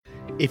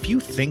If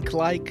you think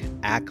like,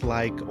 act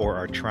like, or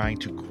are trying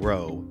to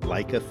grow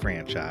like a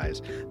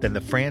franchise, then the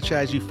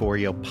Franchise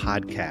Euphoria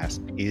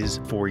podcast is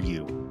for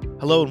you.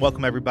 Hello and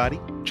welcome, everybody.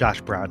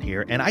 Josh Brown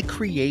here, and I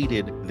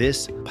created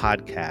this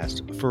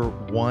podcast for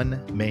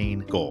one main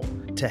goal: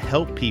 to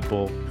help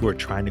people who are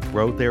trying to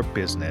grow their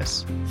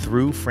business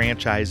through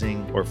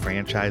franchising or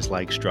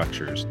franchise-like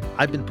structures.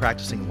 I've been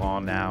practicing law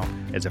now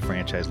as a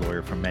franchise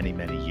lawyer for many,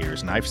 many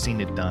years, and I've seen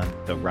it done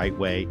the right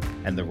way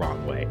and the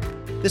wrong way.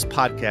 This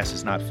podcast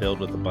is not filled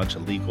with a bunch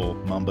of legal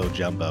mumbo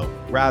jumbo.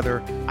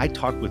 Rather, I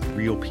talk with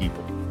real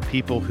people,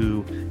 people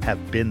who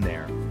have been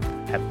there,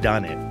 have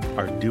done it,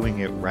 are doing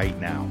it right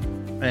now.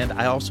 And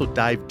I also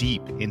dive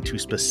deep into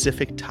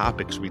specific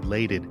topics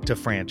related to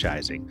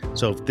franchising.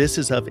 So if this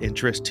is of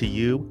interest to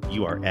you,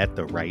 you are at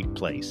the right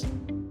place.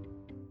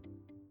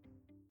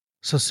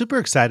 So super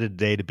excited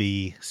today to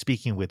be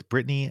speaking with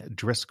Brittany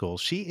Driscoll.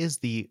 She is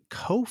the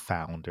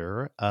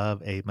co-founder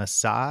of a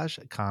massage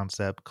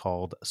concept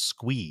called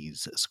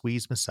Squeeze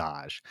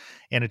Massage.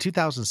 And in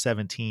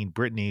 2017,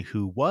 Brittany,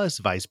 who was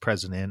vice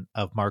president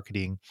of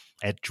marketing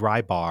at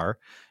Dry Bar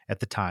at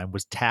the time,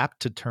 was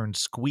tapped to turn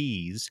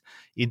Squeeze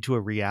into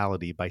a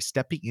reality by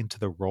stepping into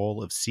the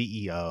role of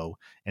CEO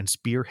and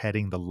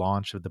spearheading the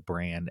launch of the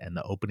brand and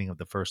the opening of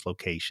the first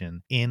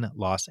location in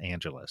Los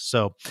Angeles.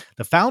 So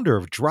the founder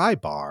of Dry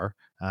Bar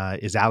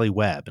is Allie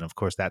Webb. And of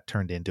course, that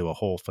turned into a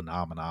whole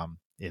phenomenon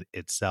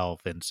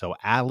itself. And so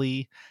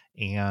Allie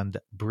and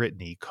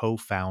Brittany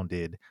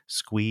co-founded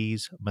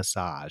Squeeze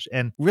Massage.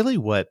 And really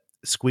what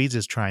Squeeze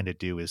is trying to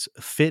do is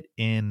fit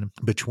in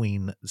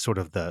between sort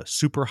of the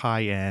super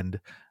high-end,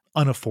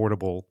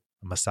 unaffordable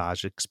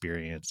massage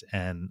experience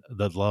and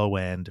the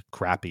low-end,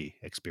 crappy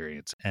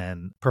experience,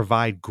 and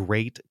provide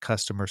great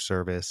customer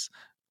service,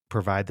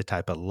 provide the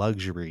type of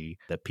luxury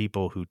that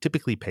people who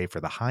typically pay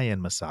for the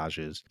high-end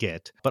massages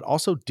get, but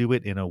also do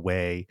it in a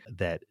way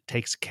that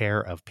takes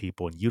care of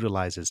people and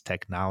utilizes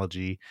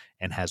technology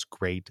and has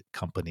great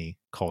company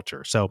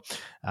culture. So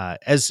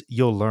as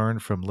you'll learn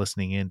from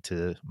listening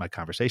into my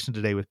conversation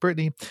today with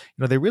Brittany,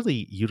 they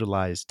really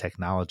utilize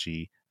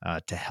technology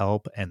to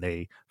help, and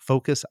they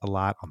focus a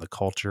lot on the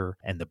culture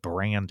and the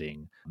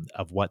branding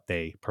of what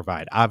they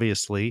provide.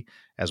 Obviously,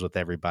 as with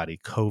everybody,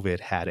 COVID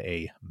had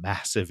a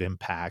massive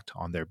impact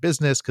on their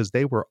business because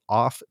they were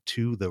off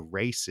to the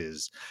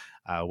races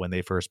when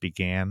they first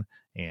began.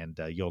 And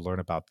you'll learn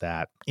about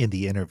that in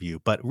the interview.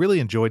 But really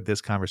enjoyed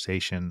this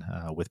conversation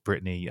with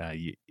Brittany.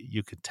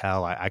 You could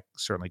tell, I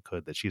certainly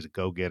could, that she's a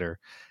go-getter.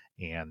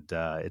 And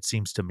it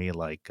seems to me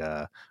like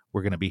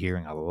we're going to be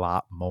hearing a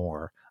lot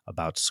more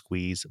about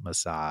Squeeze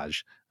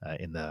Massage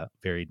in the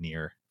very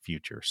near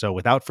future. So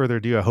without further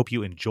ado, I hope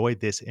you enjoyed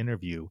this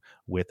interview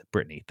with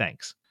Brittany.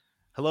 Thanks.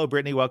 Hello,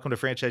 Brittany. Welcome to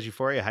Franchise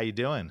Euphoria. How you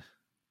doing?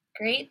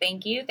 Great.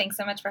 Thank you. Thanks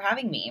so much for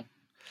having me.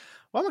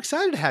 Well, I'm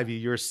excited to have you.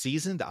 You're a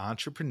seasoned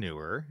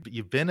entrepreneur.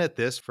 You've been at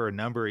this for a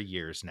number of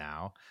years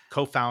now,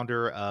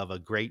 co-founder of a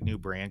great new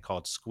brand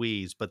called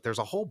Squeeze, but there's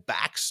a whole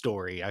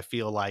backstory, I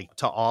feel like,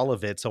 to all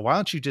of it. So why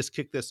don't you just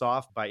kick this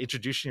off by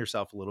introducing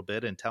yourself a little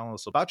bit and telling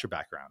us about your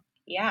background?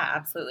 Yeah,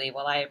 absolutely.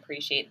 Well, I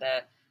appreciate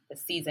the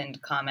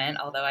seasoned comment,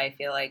 although I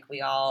feel like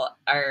we all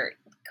are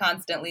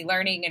constantly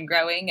learning and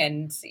growing.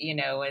 And,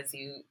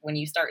 when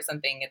you start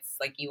something, it's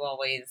like you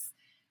always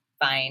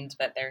find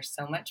that there's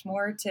so much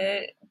more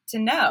to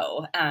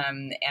know.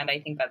 And I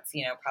think that's,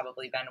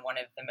 probably been one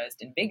of the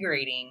most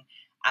invigorating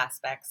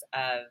aspects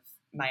of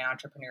my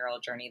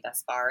entrepreneurial journey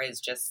thus far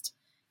is just,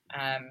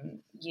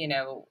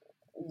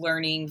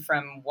 learning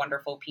from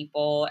wonderful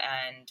people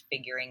and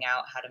figuring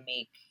out how to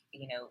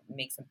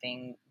make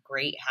something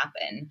great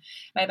happen.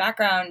 My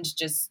background,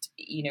 just,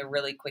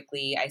 really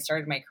quickly, I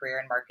started my career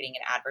in marketing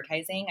and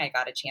advertising. I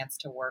got a chance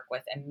to work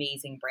with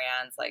amazing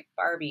brands like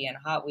Barbie and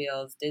Hot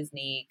Wheels,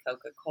 Disney,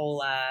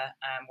 Coca-Cola,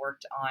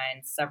 worked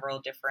on several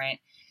different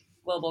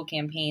global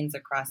campaigns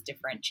across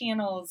different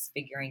channels,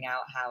 figuring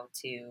out how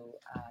to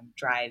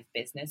drive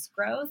business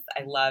growth.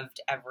 I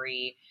loved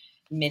every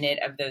minute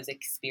of those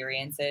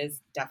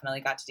experiences.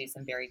 Definitely got to do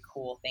some very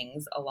cool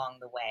things along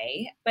the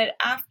way. But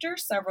after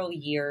several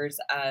years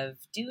of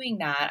doing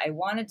that, I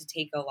wanted to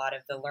take a lot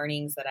of the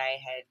learnings that I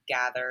had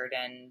gathered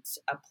and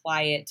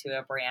apply it to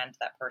a brand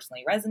that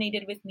personally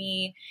resonated with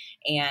me.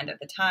 And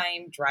at the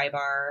time, Dry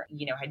Bar,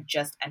 had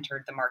just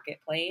entered the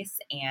marketplace.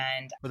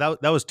 And Well,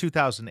 that was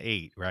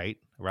 2008, right?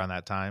 Around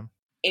that time?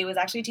 It was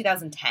actually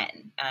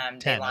 2010.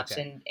 They launched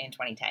okay. in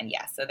 2010.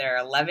 Yes. So they're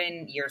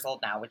 11 years old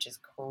now, which is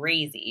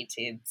crazy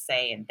to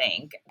say and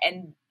think.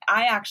 And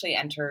I actually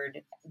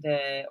entered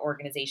the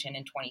organization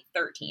in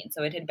 2013.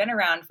 So it had been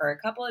around for a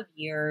couple of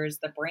years.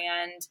 The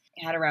brand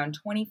had around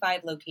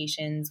 25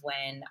 locations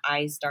when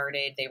I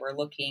started. They were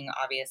looking,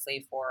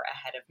 obviously, for a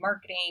head of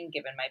marketing,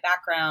 given my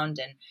background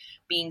and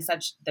being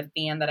such the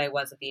fan that I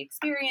was of the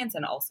experience.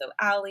 And also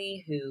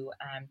Allie, who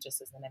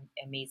just is an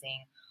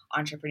amazing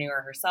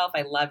entrepreneur herself,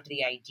 I loved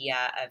the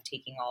idea of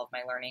taking all of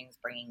my learnings,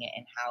 bringing it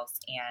in house,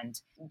 and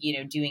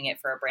doing it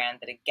for a brand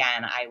that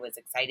again I was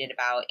excited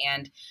about.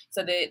 And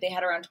so they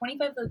had around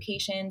 25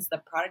 locations.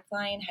 The product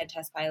line had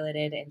test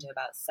piloted into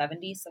about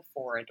 70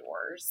 Sephora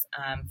doors.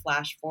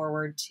 Flash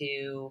forward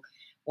to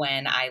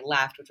when I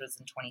left, which was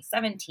in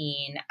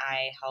 2017,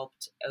 I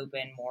helped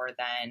open more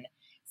than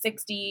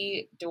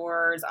 60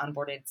 doors,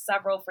 onboarded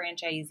several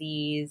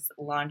franchisees,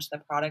 launched the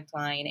product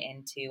line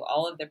into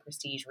all of the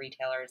prestige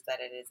retailers that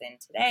it is in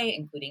today,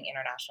 including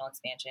international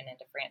expansion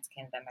into France,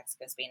 Canada,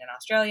 Mexico, Spain, and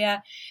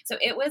Australia. So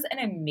it was an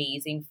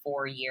amazing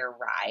 4-year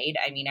ride.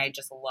 I mean, I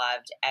just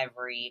loved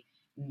every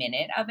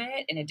minute of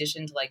it, in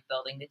addition to like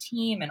building the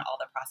team and all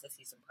the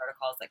processes and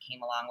protocols that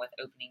came along with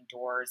opening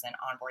doors and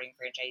onboarding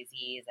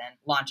franchisees and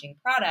launching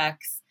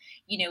products.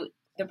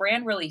 The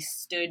brand really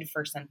stood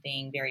for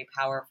something very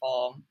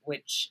powerful,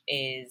 which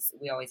is,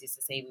 we always used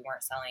to say we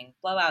weren't selling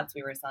blowouts,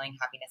 we were selling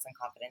happiness and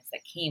confidence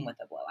that came with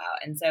a blowout.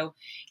 And so,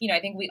 I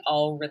think we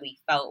all really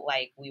felt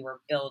like we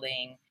were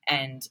building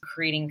and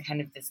creating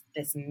kind of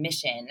this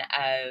mission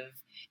of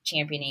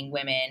championing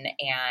women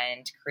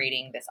and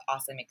creating this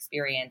awesome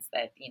experience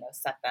that,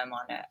 set them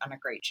on a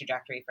great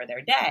trajectory for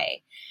their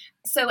day.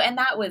 So, and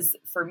that was,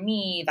 for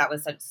me, that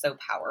was so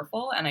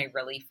powerful. And I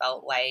really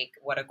felt like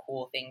what a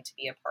cool thing to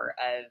be a part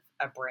of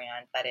a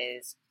brand that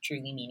is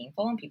truly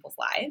meaningful in people's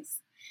lives.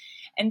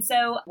 And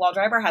so while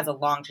Drybar has a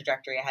long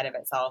trajectory ahead of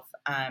itself,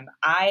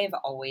 I've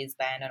always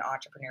been an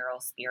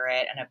entrepreneurial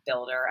spirit and a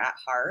builder at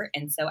heart.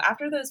 And so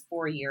after those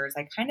 4 years,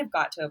 I kind of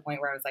got to a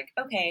point where I was like,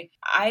 okay,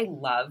 I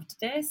loved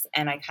this.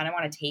 And I kind of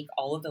want to take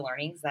all of the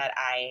learnings that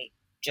I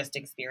just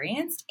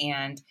experienced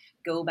and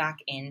go back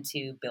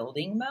into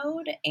building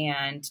mode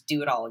and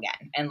do it all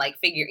again, and like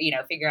figure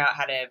out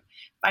how to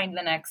find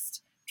the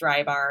next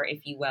Drybar,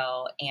 if you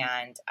will,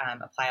 and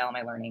apply all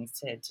my learnings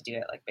to do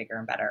it like bigger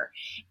and better.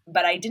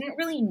 But I didn't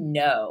really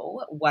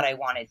know what I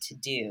wanted to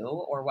do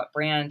or what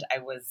brand I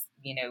was,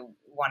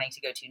 wanting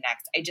to go to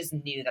next. I just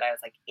knew that I was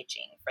like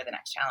itching for the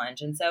next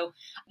challenge. And so,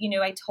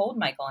 I told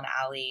Michael and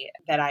Allie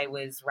that I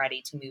was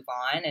ready to move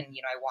on, and,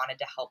 I wanted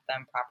to help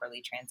them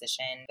properly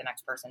transition the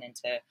next person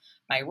into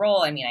my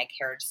role. I mean, I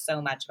cared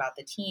so much about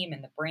the team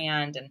and the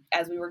brand. And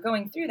as we were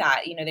going through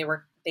that,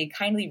 they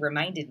kindly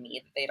reminded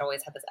me that they'd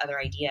always had this other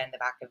idea in the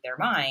back of their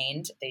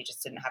mind. They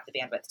just didn't have the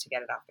bandwidth to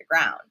get it off the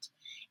ground.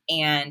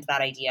 And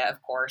that idea,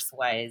 of course,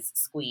 was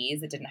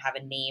Squeeze. It didn't have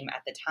a name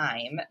at the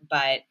time,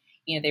 but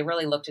they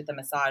really looked at the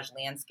massage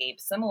landscape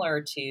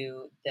similar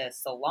to the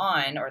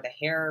salon or the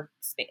hair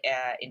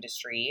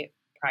industry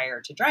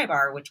prior to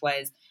Drybar, which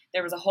was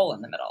there was a hole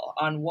in the middle.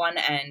 On one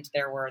end,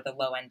 there were the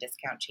low end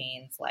discount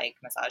chains like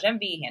Massage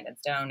Envy, Hand and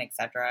Stone,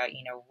 etc.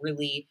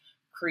 Really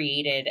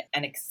created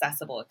an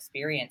accessible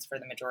experience for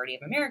the majority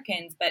of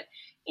Americans, but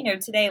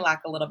today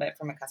lack a little bit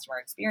from a customer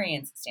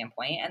experience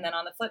standpoint. And then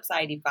on the flip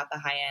side, you've got the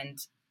high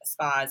end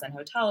spas and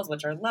hotels,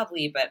 which are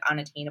lovely but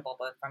unattainable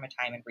both from a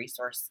time and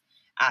resource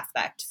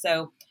aspect.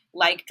 So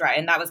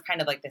and that was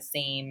kind of like the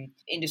same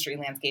industry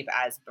landscape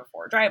as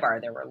before Drybar.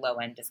 There were low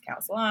end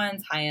discount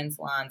salons, high end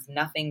salons,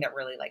 nothing that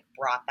really like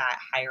brought that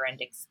higher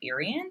end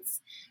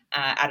experience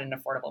at an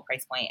affordable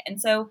price point.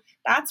 And so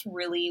that's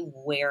really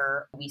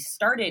where we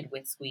started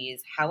with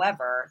Squeeze.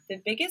 However,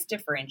 the biggest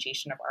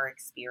differentiation of our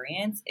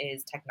experience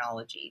is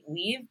technology.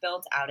 We've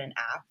built out an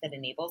app that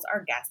enables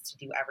our guests to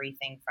do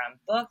everything from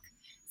book,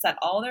 set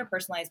all their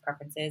personalized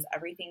preferences,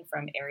 everything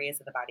from areas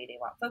of the body they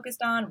want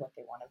focused on, what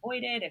they want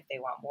avoided, if they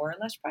want more or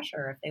less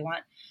pressure, if they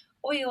want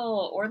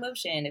oil or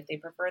lotion, if they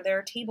prefer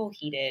their table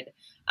heated.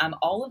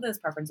 All of those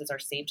preferences are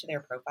saved to their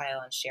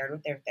profile and shared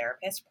with their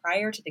therapist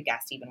prior to the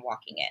guest even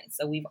walking in.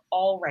 So we've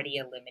already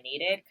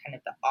eliminated kind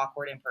of the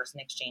awkward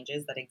in-person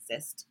exchanges that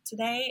exist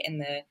today in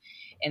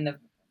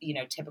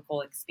the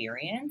typical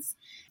experience.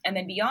 And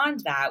then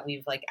beyond that,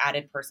 we've like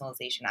added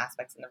personalization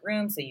aspects in the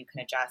room so you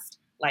can adjust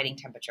lighting,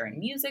 temperature, and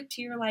music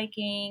to your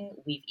liking.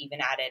 We've even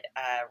added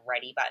a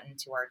ready button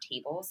to our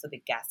table so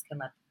the guests can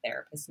let the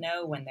therapist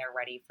know when they're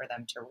ready for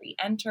them to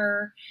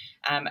re-enter.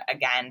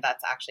 Again,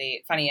 that's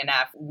actually funny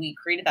enough. We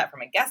created that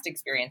from a guest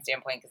experience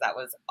standpoint because that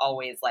was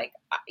always like,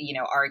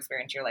 our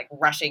experience. You're like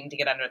rushing to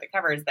get under the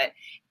covers, but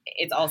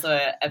it's also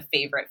a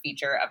favorite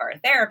feature of our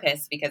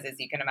therapists because, as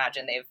you can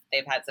imagine,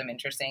 they've had some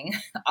interesting,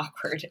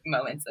 awkward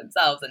moments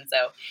themselves. And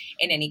so,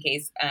 in any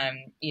case,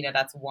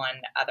 that's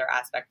one other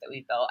aspect that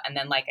we've built. And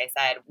then, like I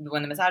said,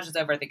 when the massage is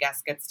over, the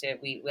guest gets to,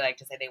 we like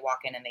to say they walk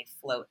in and they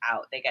float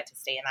out. They get to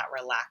stay in that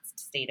relaxed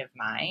state of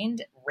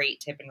mind,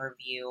 rate, tip, and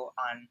review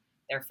on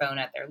their phone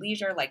at their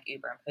leisure, like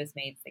Uber and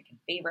Postmates. They can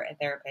favorite a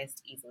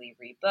therapist, easily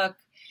rebook.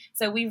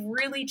 So we've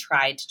really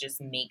tried to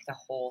just make the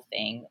whole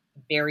thing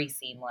very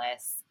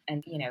seamless.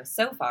 And,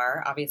 so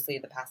far, obviously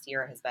the past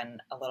year has been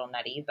a little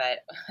nutty,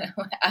 but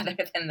other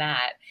than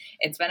that,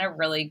 it's been a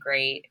really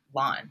great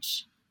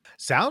launch.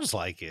 Sounds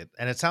like it.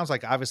 And it sounds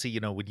like, obviously,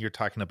 when you're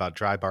talking about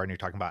Drybar and you're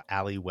talking about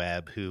Allie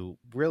Webb, who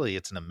really,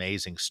 it's an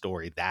amazing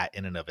story, that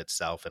in and of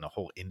itself, and a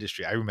whole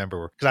industry. I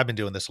remember, because I've been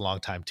doing this a long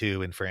time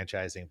too in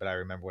franchising, but I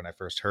remember when I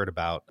first heard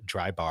about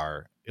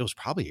Drybar, it was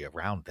probably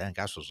around then.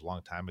 Gosh, it was a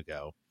long time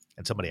ago.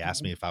 And somebody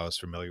asked me Mhm. if I was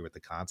familiar with the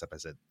concept. I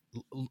said,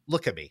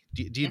 Look at me.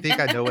 Do you think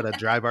I know what a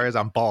dry bar is?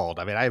 I'm bald.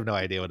 I mean, I have no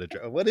idea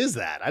what is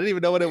that? I didn't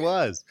even know what it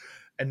was.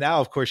 And now,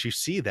 of course, you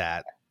see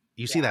that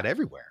Yeah.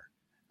 everywhere.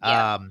 Yep.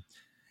 Um,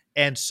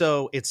 and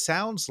so it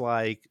sounds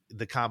like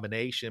the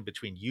combination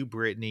between you,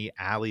 Brittany,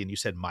 Allie, and you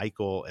said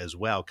Michael as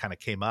well kind of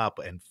came up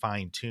and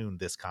fine tuned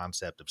this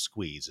concept of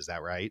squeeze. Is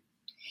that right?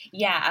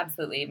 Yeah,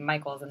 absolutely.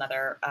 Michael's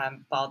another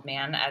bald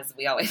man, as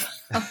we always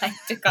like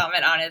to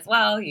comment on as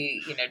well.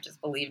 He,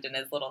 just believed in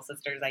his little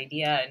sister's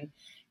idea, and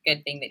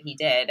good thing that he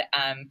did.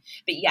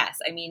 But yes,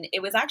 I mean,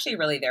 it was actually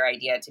really their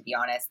idea, to be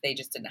honest. They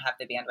just didn't have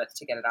the bandwidth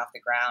to get it off the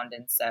ground,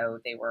 and so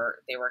they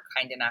were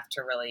kind enough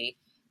to really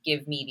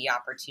give me the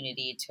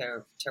opportunity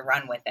to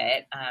run with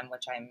it,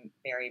 which I'm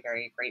very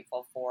very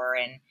grateful for.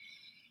 And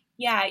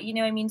yeah,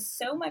 I mean,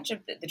 so much of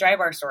the dry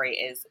bar story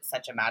is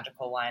such a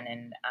magical one,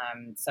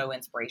 and so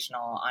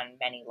inspirational on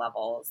many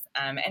levels.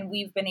 And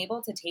we've been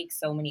able to take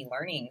so many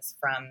learnings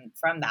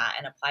from that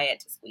and apply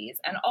it to squeeze,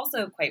 and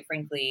also, quite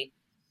frankly,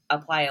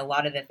 apply a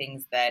lot of the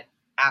things that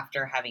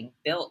after having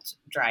built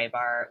dry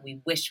bar,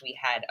 we wish we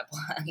had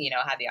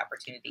had the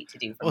opportunity to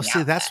do from Well, the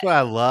see, that's outset. what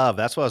I love.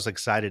 That's what I was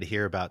excited to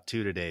hear about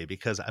too today,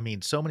 because I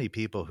mean, so many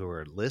people who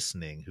are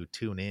listening, who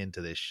tune in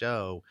to this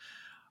show,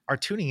 are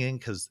tuning in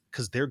because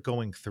they're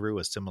going through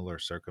a similar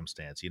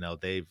circumstance.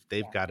 They've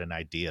Yeah. got an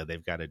idea,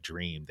 they've got a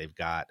dream, they've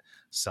got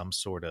some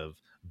sort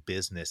of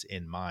business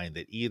in mind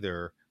that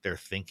either they're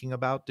thinking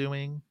about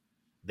doing,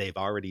 they've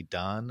already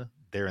done,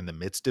 they're in the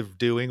midst of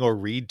doing or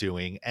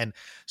redoing. And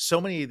so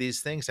many of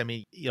these things, I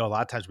mean, a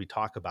lot of times we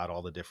talk about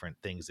all the different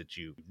things that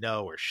you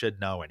know or should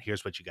know, and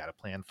here's what you got to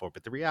plan for.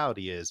 But the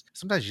reality is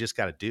sometimes you just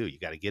got to do, you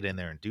got to get in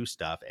there and do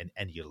stuff,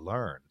 and you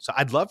learn. So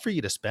I'd love for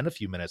you to spend a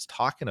few minutes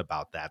talking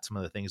about that, some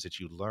of the things that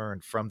you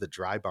learned from the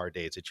dry bar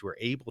days that you were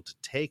able to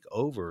take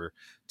over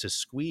to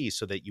squeeze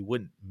so that you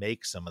wouldn't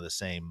make some of the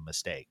same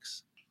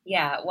mistakes.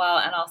 Yeah, well,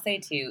 and I'll say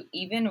too,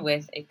 even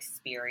with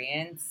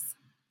experience,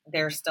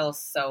 there's still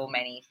so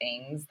many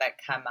things that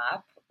come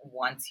up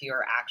once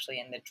you're actually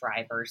in the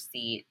driver's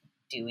seat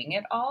doing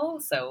it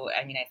all. So,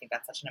 I mean, I think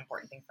that's such an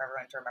important thing for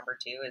everyone to remember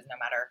too, is no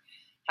matter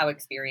how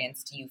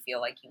experienced you feel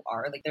like you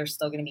are, like there's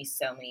still going to be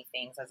so many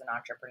things as an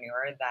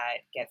entrepreneur that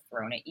get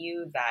thrown at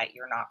you that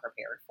you're not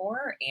prepared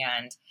for.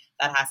 And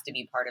that has to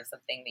be part of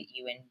something that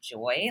you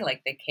enjoy,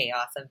 like the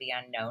chaos of the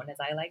unknown, as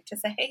I like to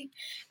say.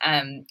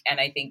 And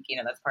I think,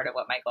 that's part of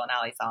what Michael and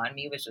Ali saw in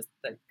me was just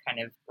the kind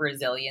of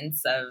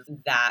resilience of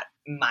that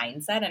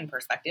mindset and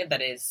perspective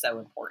that is so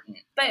important.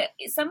 But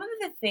some of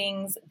the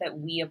things that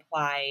we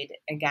applied,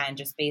 again,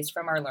 just based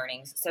from our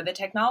learnings. So the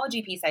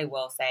technology piece, I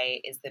will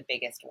say, is the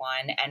biggest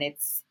one, and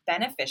it's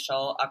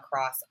beneficial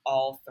across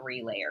all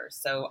three layers.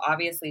 So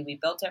obviously, we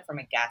built it from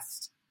a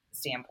guest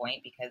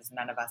standpoint because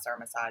none of us are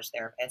massage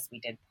therapists. We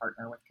did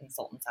partner with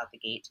consultants out the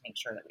gate to make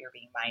sure that we were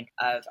being mindful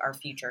of our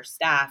future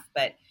staff.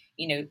 But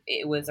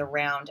it was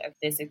around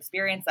this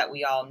experience that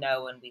we all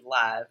know and we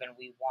love, and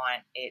we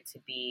want it to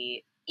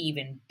be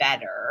even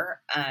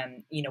better.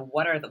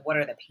 What are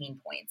the pain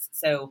points?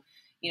 So,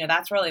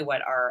 that's really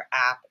what our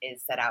app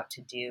is set out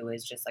to do,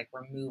 is just like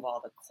remove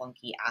all the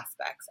clunky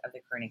aspects of the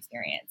current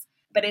experience.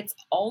 But it's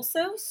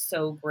also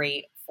so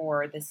great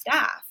for the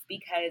staff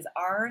because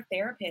our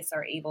therapists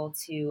are able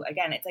to,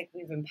 again, it's like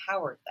we've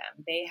empowered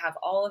them. They have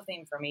all of the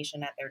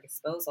information at their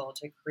disposal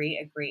to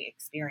create a great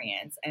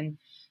experience. And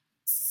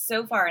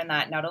so far in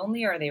that, not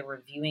only are they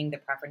reviewing the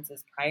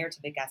preferences prior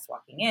to the guest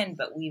walking in,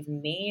 but we've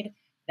made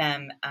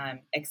them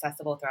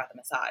accessible throughout the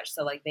massage.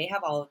 So like they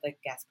have all of the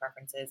guest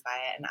preferences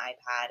via an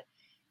iPad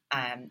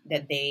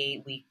that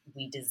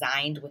we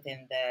designed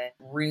within the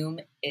room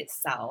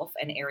itself,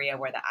 an area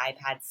where the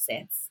iPad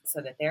sits, so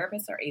the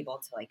therapists are able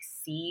to like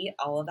see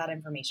all of that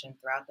information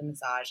throughout the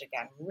massage.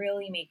 Again,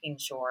 really making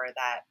sure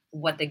that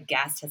what the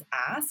guest has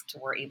asked,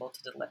 we're able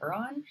to deliver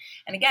on.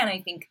 And again, I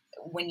think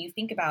when you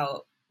think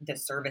about the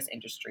service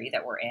industry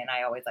that we're in,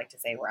 I always like to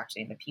say we're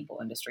actually in the people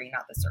industry,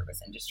 not the service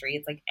industry.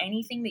 It's like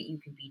anything that you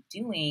could be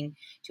doing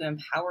to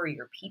empower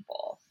your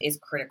people is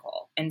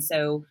critical. And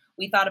so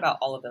we thought about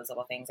all of those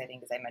little things. I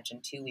think, as I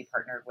mentioned too, we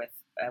partnered with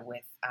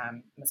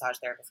massage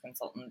therapist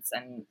consultants,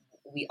 and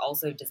we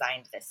also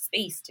designed this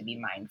space to be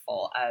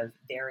mindful of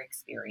their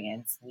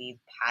experience. We've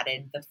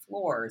padded the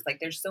floors. Like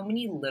there's so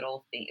many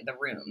little things, the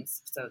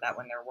rooms, so that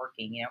when they're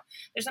working,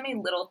 there's so many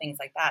little things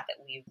like that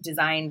we've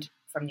designed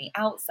from the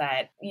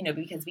outset,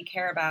 because we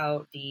care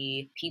about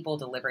the people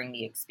delivering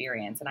the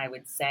experience. And I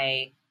would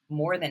say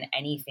more than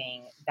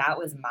anything, that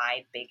was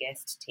my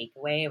biggest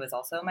takeaway. It was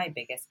also my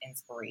biggest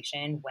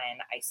inspiration when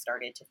I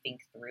started to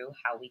think through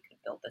how we could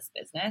build this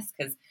business.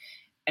 Because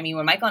I mean,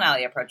 when Michael and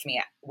Ali approached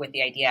me with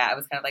the idea, I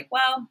was kind of like,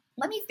 well,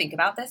 let me think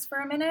about this for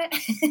a minute.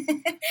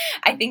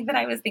 I think that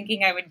I was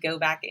thinking I would go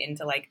back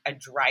into like a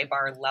dry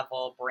bar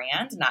level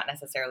brand, not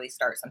necessarily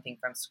start something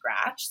from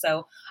scratch.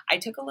 So I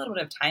took a little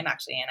bit of time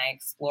actually, and I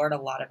explored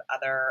a lot of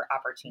other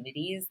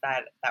opportunities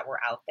that were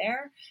out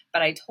there.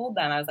 But I told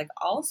them, I was like,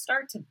 I'll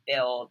start to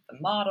build the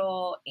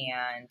model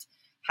and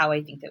how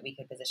I think that we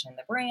could position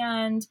the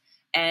brand.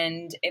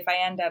 And if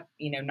I end up,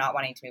 not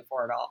wanting to move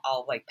forward,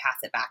 I'll like pass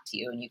it back to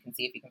you and you can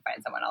see if you can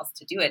find someone else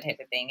to do it type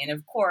of thing. And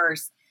of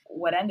course,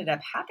 what ended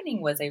up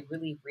happening was I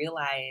really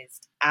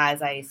realized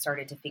as I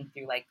started to think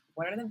through like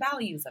what are the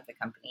values of the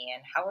company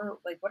and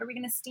what are we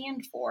going to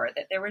stand for,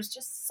 that there was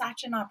just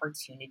such an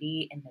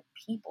opportunity in the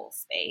people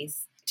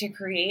space to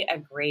create a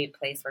great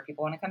place where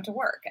people want to come to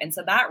work. And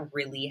so that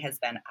really has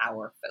been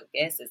our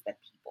focus, is the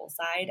people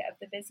side of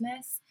the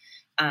business.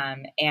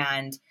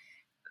 And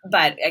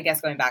but I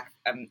guess going back,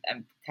 I'm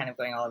kind of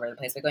going all over the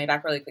place, but going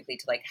back really quickly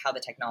to like how the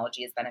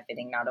technology is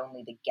benefiting not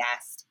only the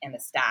guest and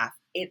the staff,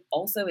 it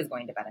also is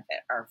going to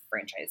benefit our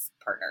franchise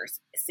partners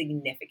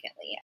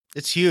significantly.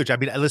 It's huge. I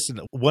mean,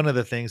 listen, one of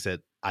the things that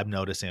I'm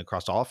noticing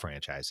across all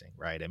franchising,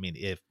 right? I mean,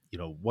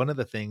 one of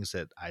the things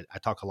that I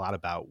talk a lot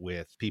about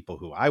with people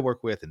who I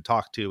work with and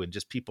talk to, and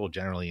just people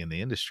generally in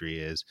the industry,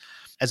 is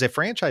as a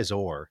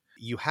franchisor,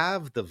 you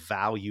have the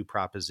value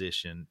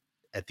proposition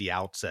at the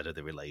outset of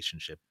the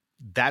relationship.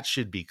 That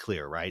should be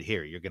clear, right?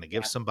 Here, you're going to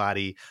give Yeah.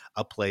 somebody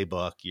a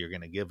playbook, you're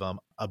going to give them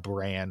a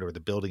brand or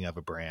the building of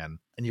a brand,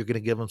 and you're going to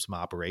give them some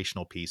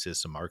operational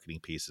pieces, some marketing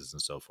pieces,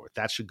 and so forth.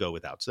 That should go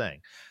without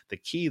saying. The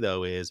key,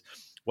 though, is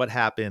what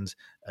happens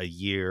a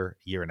year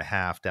and a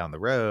half down the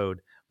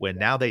road when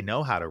now they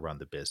know how to run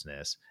the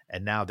business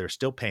and now they're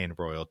still paying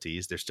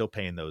royalties, they're still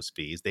paying those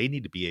fees. They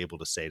need to be able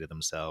to say to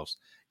themselves,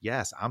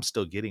 yes, I'm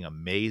still getting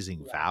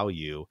amazing Yeah.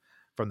 value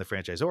from the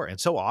franchisor. And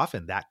so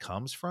often that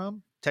comes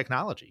from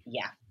technology,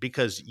 Yeah.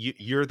 because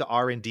you're the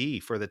R&D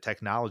for the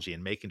technology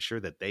and making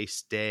sure that they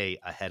stay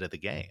ahead of the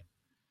game.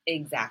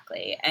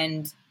 Exactly.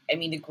 And I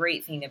mean, the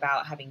great thing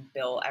about having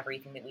built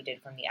everything that we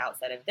did from the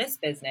outset of this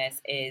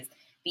business is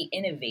the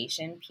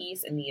innovation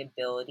piece and the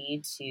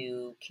ability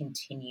to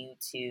continue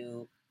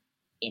to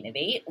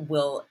innovate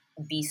will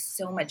be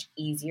so much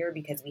easier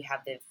because we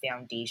have the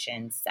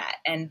foundation set.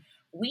 And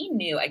we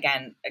knew,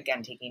 again,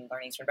 taking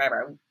learnings from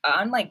Drybar,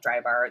 unlike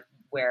Drybar,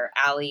 where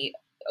Allie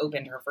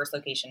opened her first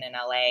location in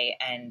LA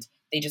and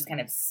they just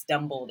kind of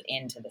stumbled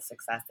into the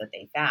success that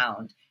they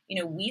found.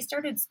 We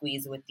started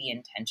Squeeze with the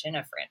intention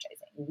of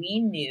franchising. We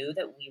knew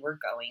that we were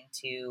going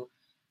to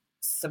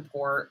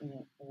support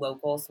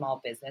local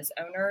small business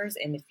owners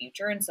in the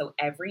future. And so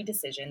every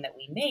decision that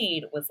we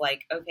made was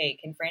like, okay,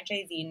 can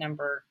franchisee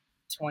number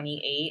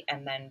 28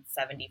 and then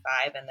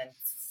 75 and then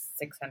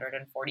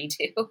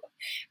 642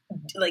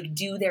 like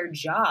do their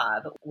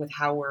job with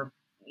how we're,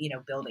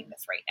 building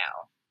this right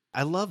now.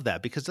 I love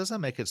that, because doesn't that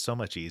make it so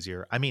much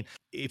easier? I mean,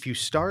 if you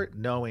start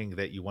knowing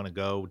that you want to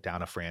go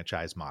down a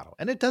franchise model,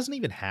 and it doesn't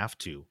even have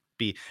to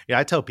be,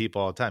 I tell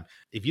people all the time,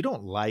 if you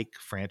don't like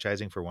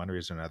franchising for one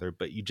reason or another,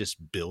 but you just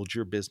build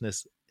your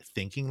business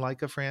thinking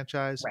like a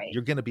franchise, Right.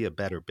 you're going to be a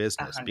better A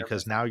business, hundred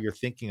because now percent. you're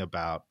thinking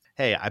about,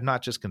 hey, I'm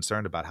not just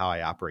concerned about how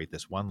I operate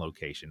this one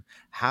location.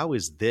 How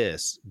is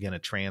this going to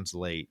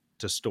translate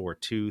to store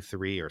 2,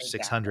 3, or Exactly.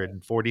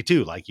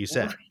 642, like you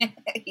said?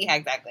 Yeah,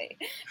 exactly.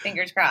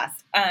 Fingers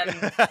crossed.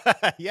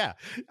 Yeah,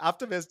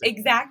 optimistic.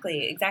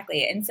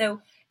 Exactly. And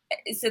so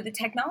the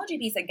technology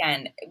piece,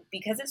 again,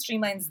 because it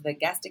streamlines the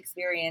guest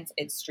experience,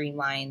 it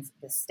streamlines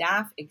the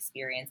staff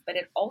experience, but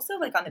it also,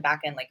 like, on the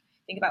back end, like,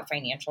 think about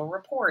financial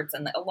reports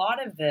and a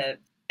lot of the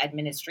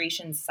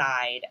administration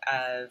side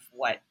of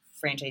what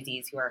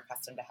franchisees who are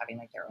accustomed to having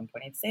like their own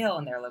point of sale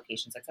and their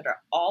locations, et cetera.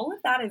 All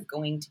of that is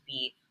going to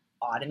be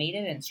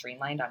automated and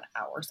streamlined on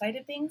our side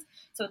of things.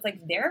 So it's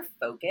like their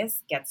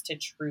focus gets to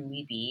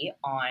truly be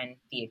on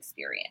the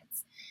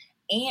experience.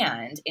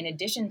 And in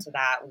addition to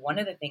that, one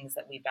of the things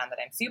that we've done that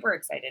I'm super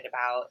excited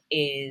about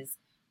is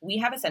we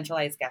have a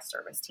centralized guest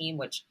service team,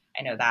 which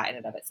I know that in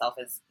and of itself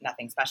is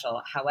nothing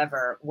special.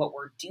 However, what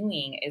we're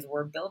doing is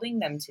we're building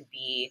them to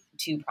be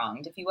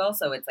two-pronged, if you will.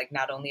 So it's like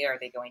not only are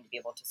they going to be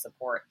able to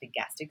support the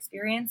guest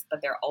experience, but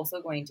they're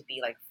also going to be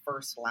like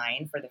first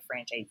line for the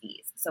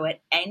franchisees. So at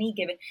any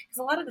given, because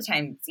a lot of the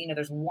times,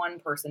 there's one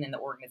person in the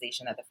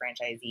organization that the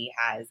franchisee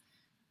has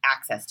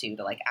access to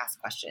like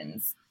ask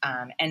questions.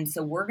 And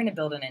so we're going to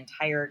build an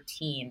entire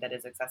team that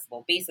is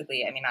accessible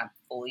basically, I mean, not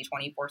fully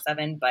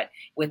 24/7, but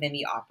within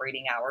the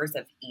operating hours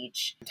of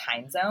each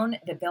time zone,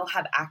 that they'll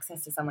have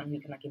access to someone who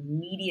can like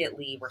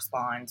immediately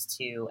respond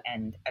to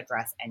and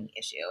address any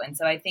issue. And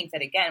so I think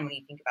that, again, when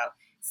you think about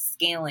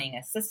scaling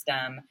a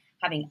system,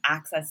 having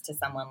access to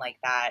someone like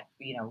that,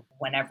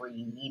 whenever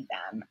you need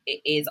them, it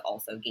is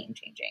also game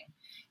changing.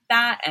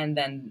 That, and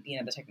then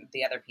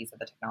the other piece of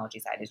the technology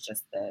side is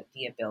just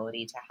the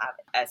ability to have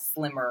a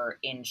slimmer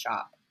in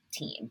shop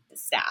team, the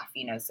staff.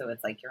 So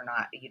it's like you're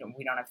not,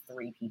 we don't have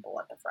 3 people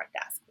at the front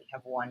desk. We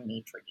have 1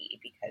 maitre d'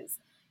 because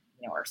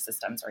our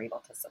systems are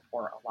able to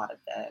support a lot of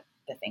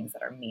the things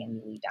that are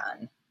manually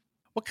done.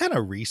 What kind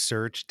of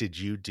research did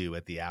you do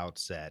at the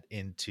outset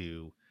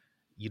into,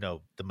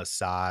 the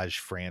massage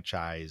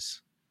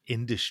franchise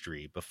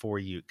industry before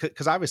you,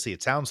 because obviously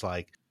it sounds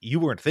like you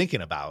weren't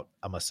thinking about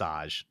a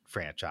massage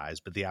franchise,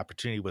 but the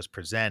opportunity was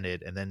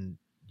presented and then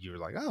you were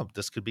like, oh,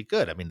 this could be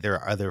good. I mean, there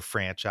are other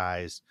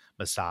franchise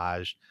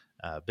massage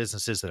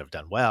businesses that have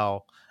done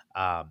well,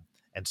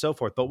 and so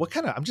forth. But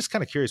I'm just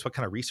kind of curious what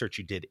kind of research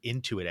you did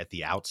into it at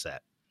the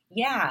outset.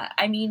 Yeah,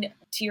 I mean,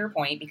 to your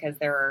point, because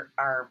there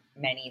are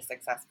many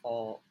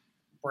successful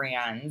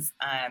brands,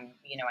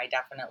 I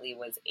definitely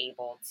was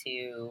able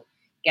to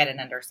get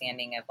an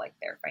understanding of like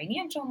their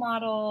financial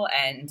model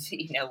and,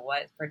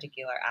 what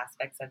particular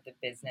aspects of the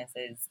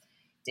businesses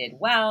did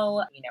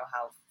well,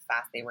 how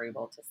fast they were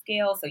able to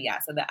scale. So, yeah,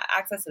 so the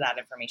access to that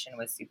information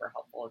was super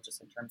helpful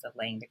just in terms of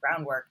laying the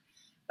groundwork.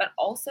 But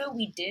also,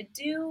 we did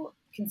do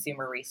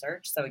consumer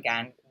research. So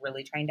again,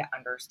 really trying to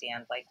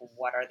understand like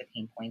what are the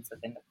pain points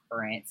within the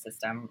current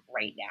system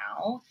right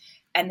now.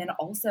 And then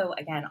also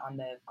again on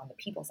the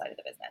people side of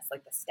the business,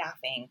 like the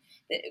staffing,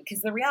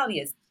 because the reality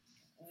is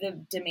the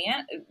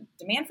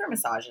demand for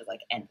massage is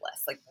like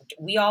endless. Like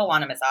we all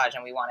want a massage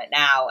and we want it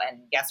now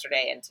and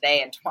yesterday and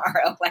today and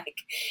tomorrow. Like,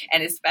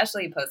 and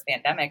especially post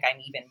pandemic, I'm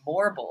even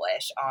more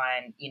bullish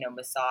on,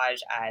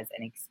 massage as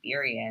an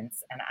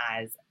experience and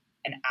as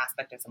an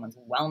aspect of someone's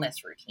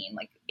wellness routine.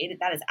 Like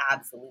that is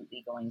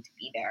absolutely going to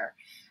be there.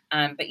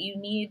 But you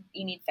need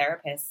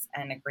therapists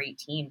and a great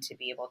team to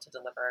be able to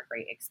deliver a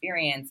great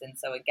experience. And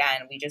so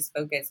again, we just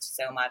focused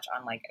so much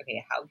on like,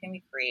 okay, how can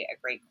we create a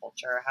great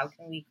culture? How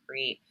can we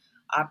create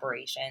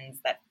operations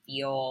that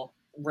feel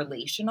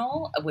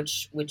relational,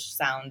 which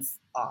sounds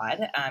odd,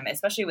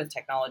 especially with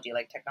technology.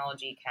 Like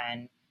technology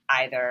can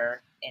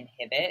either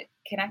inhibit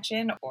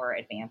connection or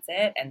advance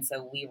it, and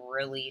so we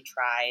really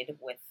tried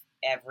with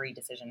every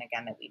decision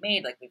again that we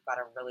made. Like we've got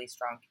a really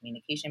strong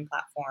communication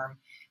platform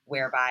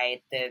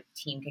whereby the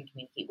team can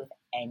communicate with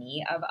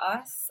any of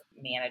us,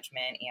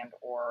 management and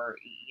or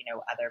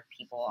other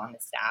people on the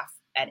staff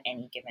at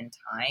any given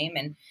time.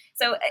 And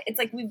so it's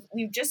like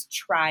we've just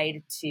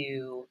tried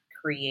to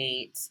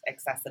create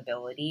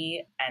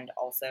accessibility and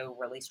also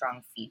really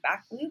strong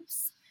feedback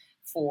loops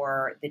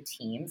for the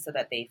team so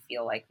that they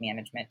feel like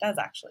management does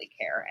actually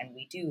care and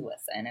we do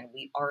listen and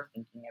we are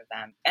thinking of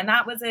them. And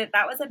that was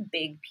a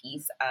big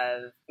piece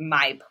of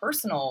my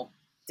personal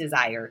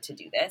desire to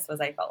do this. Was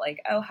I felt like,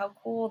 oh, how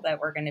cool that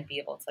we're going to be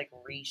able to like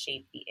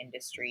reshape the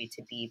industry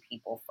to be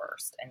people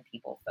first and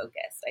people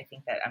focused. I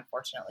think that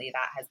unfortunately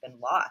that has been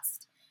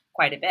lost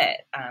quite a bit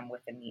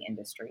within the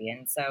industry.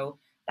 And so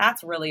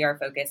that's really our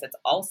focus. It's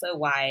also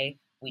why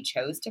we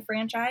chose to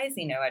franchise.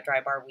 At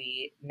Dry Bar,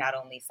 we not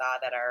only saw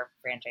that our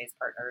franchise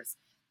partners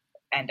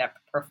end up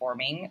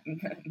performing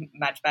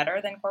much better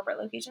than corporate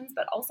locations,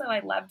 but also I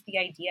loved the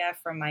idea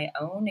from my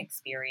own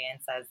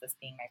experience as this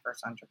being my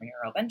first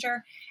entrepreneurial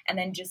venture. And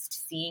then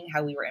just seeing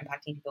how we were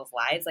impacting people's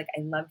lives. Like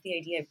I loved the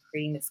idea of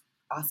creating this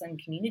awesome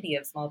community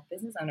of small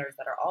business owners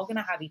that are all going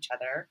to have each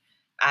other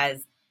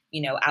as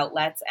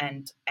outlets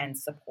and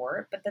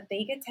support, but that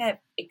they get to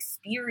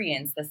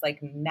experience this like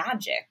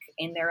magic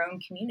in their own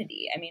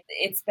community. I mean,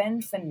 it's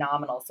been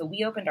phenomenal. So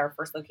we opened our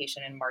first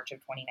location in March of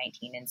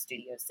 2019 in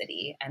Studio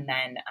City, and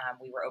then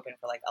we were open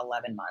for like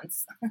 11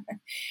 months,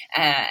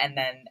 and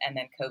then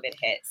COVID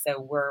hit.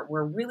 So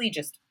we're really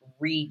just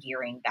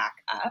re-gearing back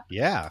up,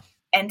 Yeah.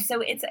 and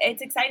so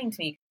it's exciting to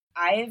me.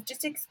 I've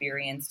just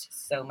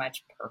experienced so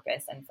much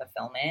purpose and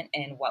fulfillment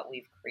in what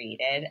we've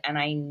created. And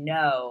I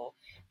know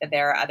that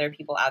there are other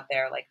people out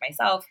there like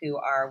myself who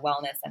are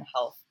wellness and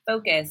health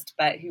focused,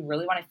 but who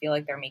really want to feel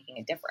like they're making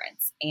a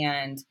difference.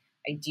 And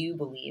I do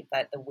believe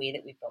that the way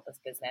that we've built this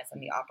business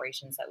and the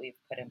operations that we've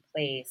put in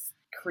place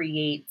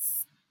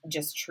creates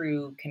just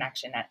true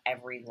connection at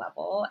every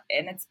level.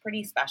 And it's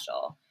pretty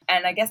special.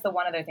 And I guess the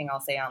one other thing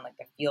I'll say on like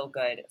the feel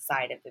good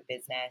side of the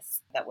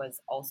business that was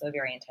also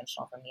very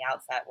intentional from the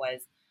outset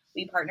was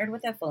we partnered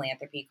with a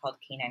philanthropy called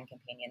Canine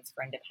Companions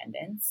for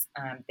Independence.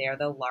 They're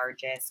the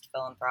largest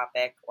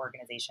philanthropic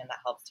organization that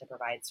helps to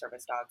provide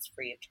service dogs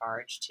free of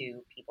charge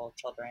to people,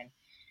 children,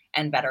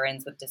 and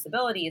veterans with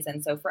disabilities.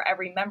 And so for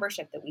every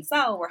membership that we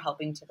sell, we're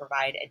helping to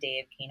provide a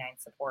day of canine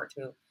support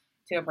to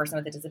a person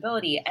with a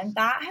disability. And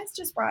that has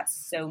just brought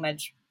so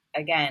much,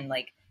 again,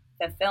 like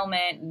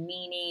fulfillment,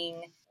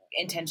 meaning,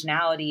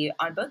 intentionality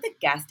on both the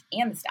guest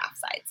and the staff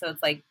side. So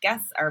it's like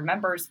guests, our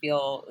members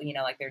feel,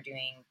 like they're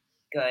doing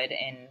good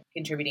in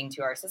contributing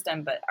to our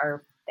system, but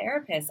our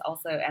therapists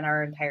also and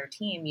our entire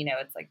team,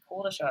 it's like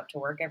cool to show up to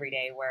work every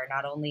day where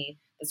not only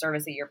the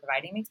service that you're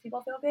providing makes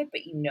people feel good,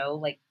 but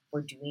like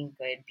we're doing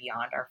good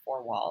beyond our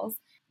four walls.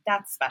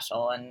 That's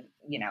special. And,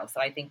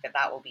 so I think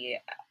that will be,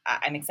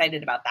 I'm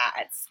excited about that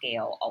at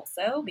scale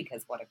also,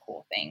 because what a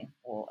cool thing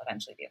we'll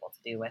eventually be able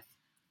to do with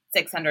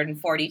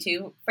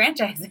 642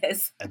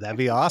 franchises. And that'd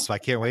be awesome. I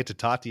can't wait to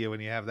talk to you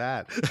when you have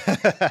that.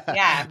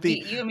 Yeah,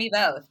 The you and me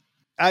both.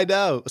 I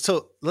know.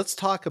 So let's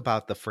talk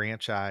about the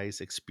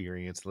franchise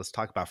experience. Let's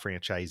talk about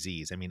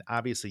franchisees. I mean,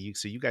 obviously,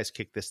 you guys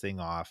kicked this thing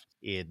off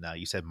in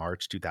you said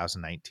March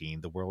 2019.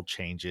 The world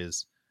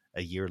changes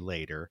a year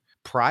later.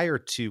 Prior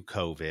to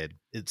COVID,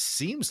 it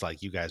seems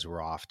like you guys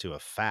were off to a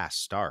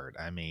fast start.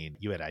 I mean,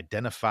 you had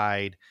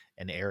identified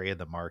an area of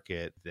the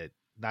market that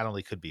not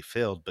only could be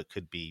filled but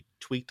could be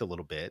tweaked a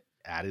little bit.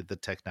 Added the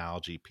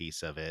technology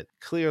piece of it.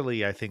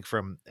 Clearly, I think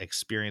from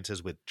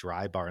experiences with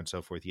Dry Bar and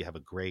so forth, you have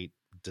a great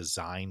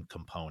design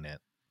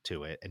component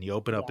to it, and you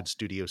open up Yeah. in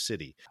Studio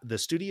City. The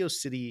Studio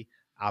City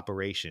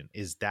operation,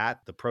 is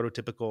that the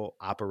prototypical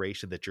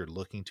operation that you're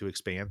looking to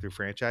expand through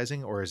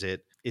franchising, or is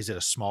it a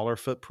smaller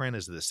footprint?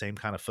 Is it the same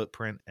kind of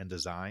footprint and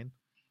design?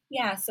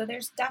 Yeah, so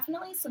there's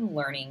definitely some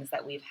learnings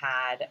that we've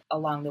had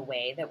along the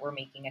way that we're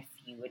making a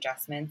few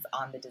adjustments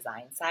on the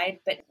design side,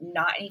 but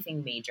not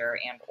anything major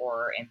and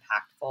or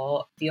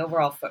impactful. The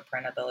overall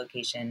footprint of the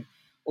location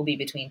will be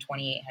between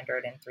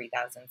 2,800 and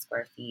 3,000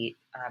 square feet,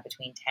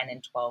 between 10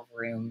 and 12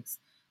 rooms.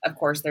 Of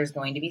course, there's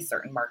going to be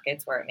certain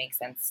markets where it makes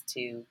sense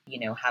to,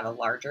 have a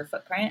larger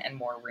footprint and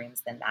more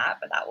rooms than that,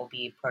 but that will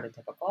be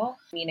prototypical.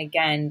 I mean,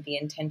 again, the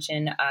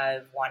intention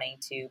of wanting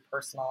to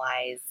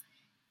personalize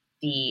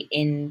the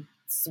in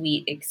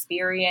suite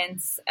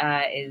experience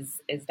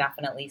is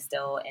definitely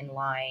still in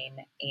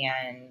line,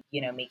 and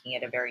making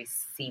it a very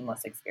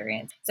seamless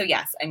experience. So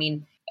yes, I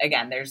mean,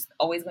 again, there's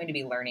always going to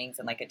be learnings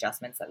and like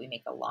adjustments that we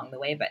make along the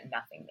way, but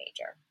nothing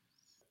major.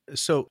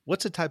 So,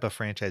 what's the type of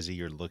franchisee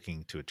you're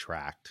looking to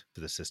attract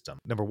to the system?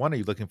 Number one, are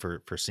you looking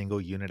for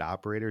single unit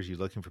operators? Are you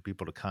looking for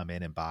people to come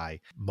in and buy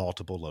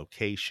multiple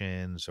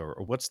locations, or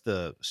what's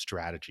the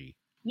strategy?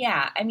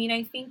 Yeah, I mean,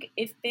 I think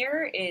if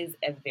there is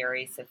a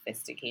very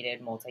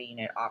sophisticated multi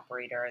unit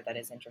operator that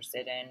is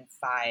interested in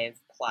 5+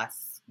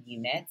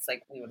 units,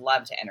 like we would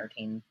love to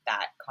entertain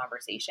that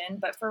conversation.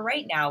 But for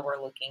right now, we're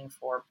looking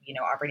for,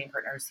 operating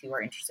partners who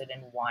are interested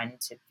in 1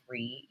 to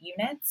 3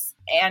 units.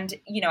 And,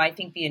 I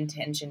think the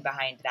intention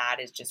behind that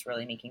is just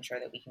really making sure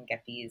that we can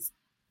get these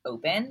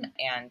open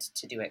and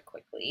to do it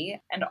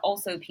quickly. And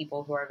also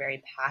people who are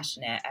very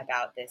passionate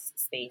about this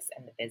space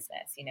and the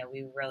business.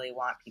 We really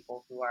want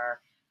people who are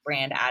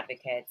brand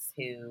advocates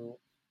who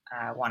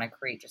want to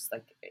create just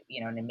like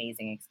an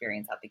amazing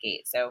experience out the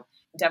gate. So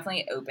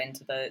definitely open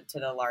to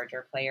the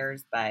larger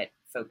players, but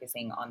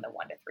focusing on the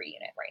 1 to 3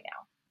 unit right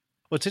now.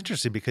 Well, it's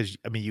interesting because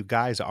I mean, you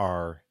guys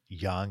are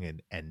young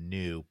and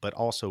new, but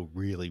also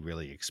really,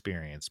 really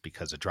experienced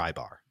because of Dry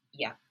Bar.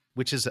 Yeah.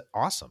 Which is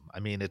awesome.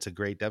 I mean, it's a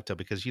great dovetail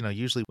because,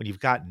 usually when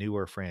you've got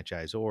newer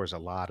franchisors, a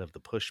lot of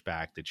the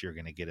pushback that you're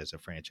going to get as a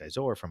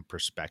franchisor from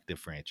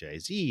prospective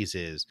franchisees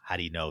is, how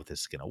do you know if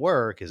this is going to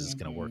work? Is this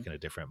going to Hmm. work in a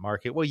different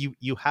market? Well,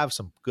 you have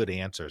some good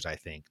answers, I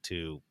think,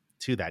 to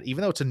that.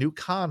 Even though it's a new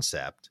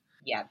concept,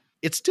 Yeah.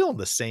 it's still in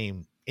the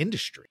same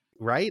industry,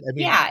 right? I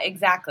mean, Yeah,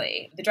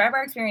 exactly. The dry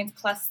bar experience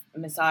plus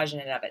massage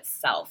in and of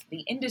itself,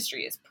 the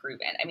industry is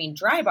proven. I mean,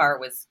 dry bar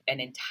was an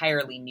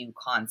entirely new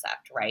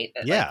concept, right?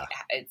 That like yeah.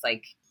 it's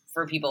like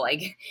for people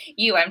like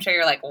you, I'm sure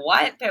you're like,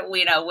 what? That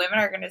women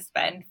are going to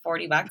spend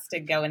 $40 to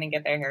go in and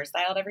get their hair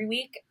styled every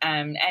week.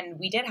 And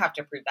we did have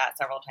to prove that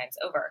several times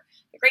over.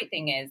 The great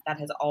thing is that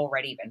has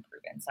already been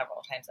proven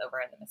several times over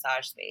in the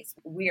massage space.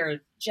 We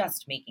are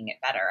just making it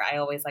better. I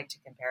always like to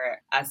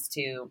compare us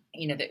to,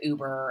 the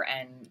Uber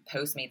and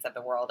Postmates of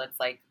the world. It's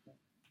like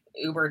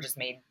Uber just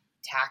made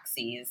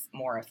taxis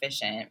more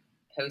efficient.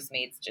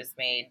 Postmates just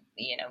made,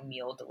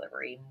 meal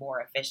delivery more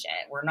efficient.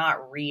 We're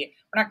not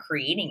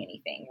creating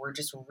anything. We're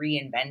just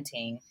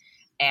reinventing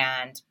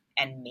and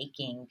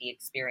making the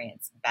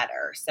experience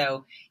better.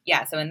 So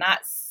yeah, so in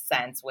that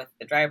sense, with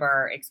the dry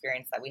bar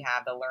experience that we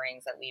have, the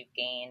learnings that we've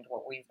gained,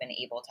 what we've been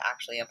able to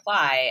actually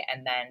apply,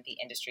 and then the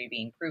industry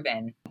being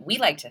proven, we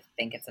like to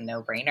think it's a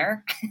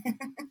no-brainer.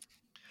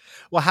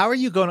 Well, how are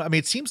you going to, I mean,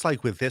 it seems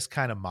like with this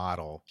kind of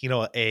model,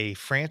 a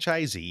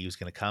franchisee who's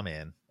going to come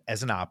in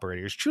as an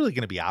operator is truly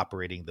going to be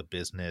operating the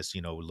business,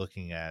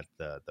 looking at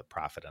the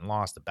profit and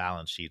loss, the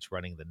balance sheets,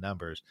 running the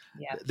numbers.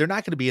 Yeah, They're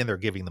not going to be in there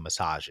giving the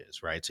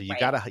massages, right? So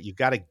right. you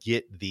gotta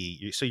get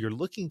so you're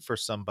looking for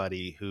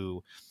somebody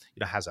who,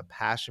 has a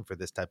passion for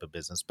this type of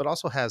business, but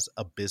also has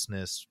a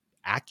business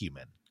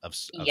acumen of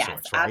Yes,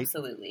 sorts, right?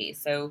 absolutely.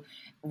 So,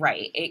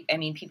 right. I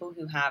mean, people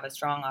who have a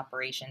strong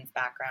operations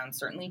background,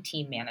 certainly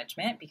team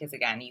management, because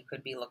again, you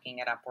could be looking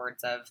at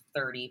upwards of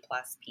 30+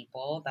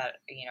 people that,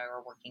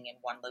 are working in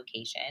one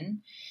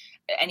location.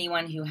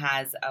 Anyone who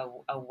has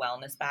a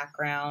wellness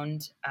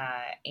background,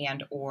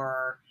 and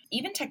or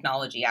even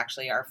technology.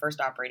 Actually, our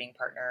first operating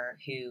partner,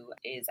 who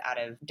is out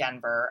of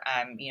Denver,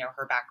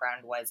 her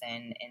background was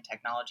in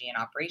technology and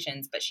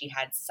operations, but she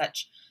had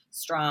such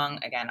strong,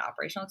 again,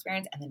 operational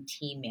experience and then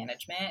team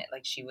management.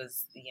 Like she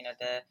was,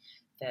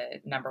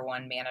 the number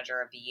one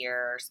manager of the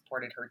year,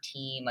 supported her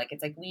team. Like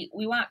it's like we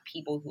want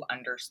people who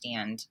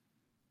understand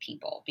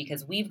people,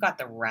 because we've got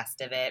the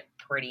rest of it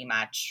pretty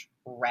much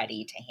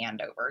ready to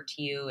hand over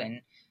to you,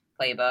 and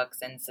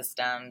playbooks and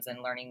systems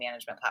and learning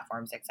management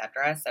platforms,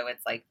 etc. So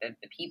it's like the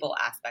people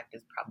aspect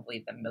is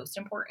probably the most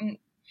important,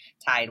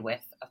 tied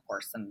with, of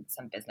course,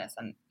 some business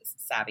and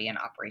savvy and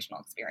operational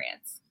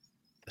experience.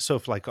 So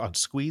if like on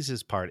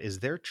Squeeze's part, is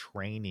there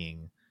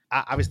training?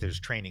 Obviously, there's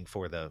training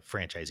for the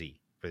franchisee,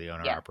 for the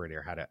owner Yeah,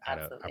 operator, how to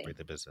absolutely. operate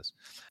the business.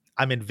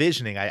 I'm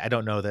envisioning. I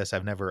don't know this.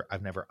 I've never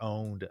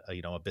owned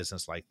a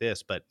business like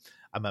this, but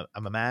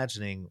I'm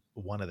imagining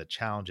one of the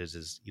challenges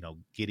is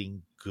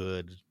getting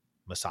good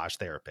massage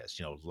therapists,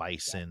 Yeah.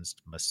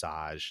 licensed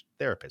massage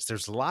therapists.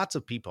 There's lots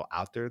of people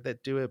out there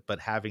that do it, but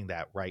having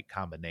that right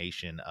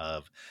combination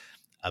of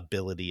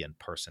ability and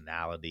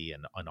personality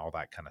and all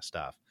that kind of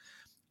stuff.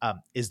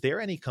 Is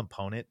there any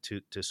component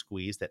to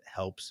Squeeze that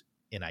helps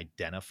in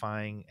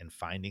identifying and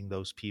finding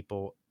those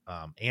people,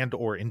 and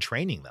or in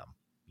training them,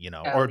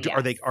 Oh, are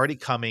they yes. already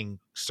coming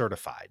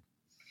certified?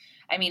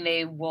 I mean,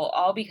 they will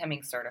all be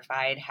coming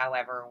certified.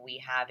 However,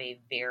 we have a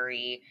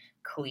very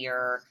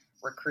clear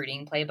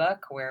recruiting playbook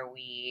where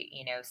we,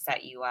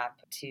 set you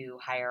up to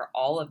hire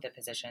all of the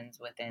positions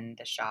within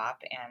the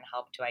shop and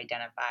help to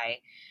identify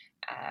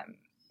um,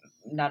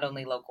 not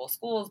only local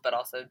schools, but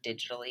also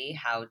digitally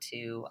how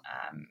to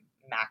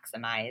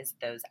maximize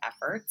those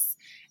efforts.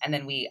 And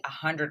then we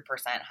 100%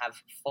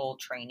 have full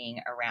training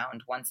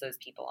around once those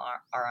people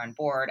are on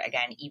board.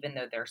 Again, even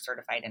though they're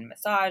certified in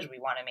massage, we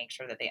want to make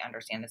sure that they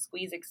understand the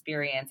squeeze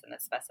experience and the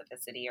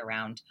specificity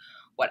around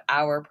what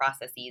our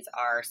processes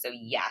are. So,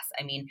 yes,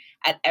 I mean,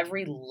 at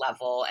every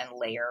level and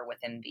layer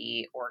within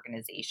the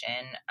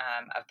organization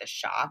of the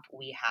shop,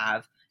 we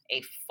have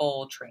a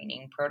full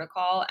training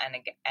protocol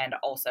and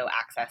also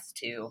access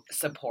to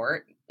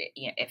support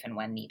if and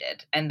when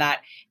needed. And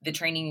that the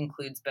training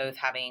includes both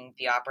having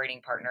the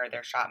operating partner,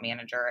 their shop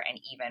manager, and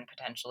even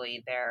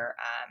potentially their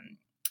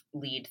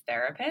lead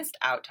therapist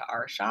out to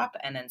our shop.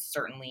 And then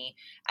certainly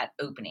at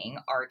opening,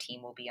 our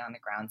team will be on the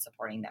ground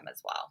supporting them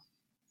as well.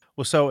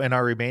 Well, so in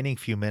our remaining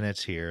few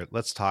minutes here,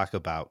 let's talk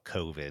about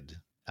COVID.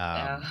 Oh,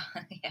 Um,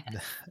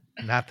 yes.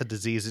 not the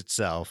disease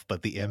itself,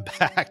 but the Uh,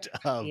 impact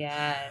of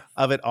yes.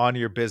 it on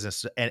your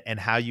business, and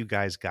how you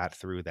guys got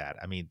through that.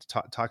 I mean,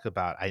 talk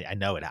about. I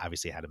know it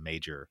obviously had a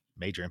major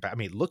impact. I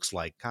mean, it looks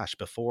like, gosh,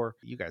 before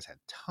you guys had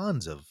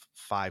tons of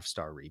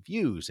 5-star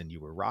reviews, and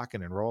you were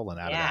rocking and rolling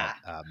out of that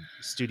Yeah.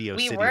 Studio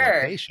We City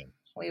were. location.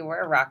 We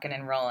were rocking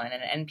and rolling,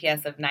 an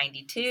NPS of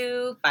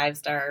 92,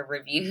 5-star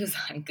reviews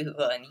on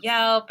Google and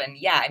Yelp. And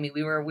yeah, I mean,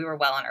 we were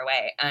well on our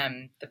way.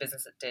 The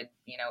business did,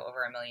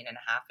 over 1.5 million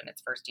in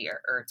its first year,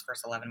 or its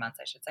first 11 months,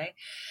 I should say.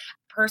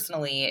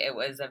 Personally, it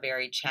was a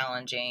very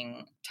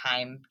challenging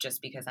time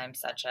just because I'm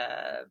such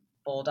a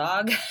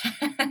bulldog.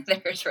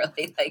 There's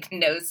really like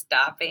no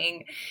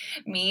stopping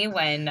me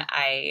when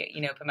I,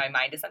 put my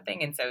mind to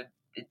something. And so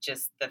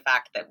just the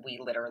fact that we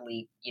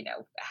literally,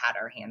 had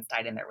our hands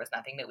tied and there was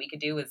nothing that we could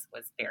do was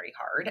very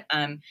hard.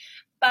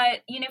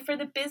 But for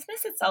the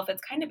business itself,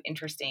 it's kind of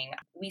interesting.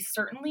 We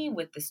certainly,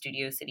 with the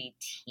Studio City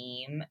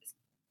team,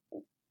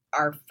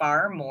 are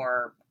far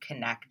more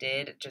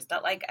connected just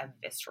at like a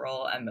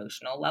visceral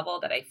emotional level,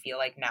 that I feel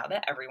like now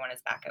that everyone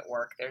is back at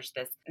work, there's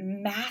this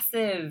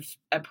massive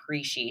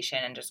appreciation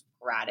and just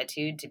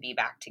gratitude to be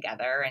back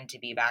together and to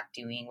be back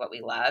doing what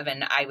we love.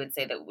 And I would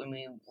say that when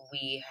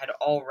we had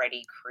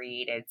already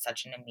created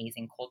such an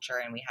amazing culture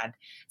and we had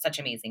such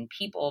amazing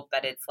people,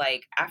 but it's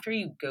like after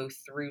you go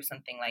through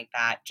something like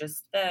that,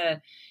 just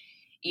the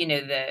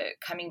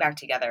coming back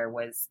together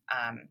was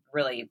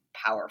really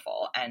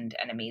powerful and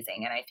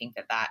amazing. And I think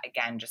that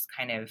again, just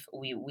kind of,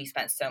 we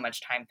spent so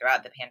much time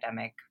throughout the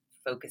pandemic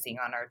focusing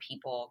on our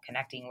people,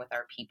 connecting with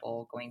our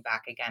people, going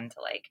back again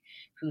to like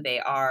who they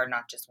are,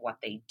 not just what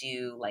they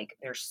do. Like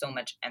there's so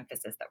much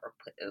emphasis that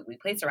we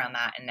place around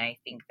that. And I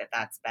think that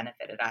that's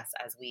benefited us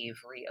as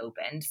we've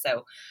reopened.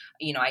 So,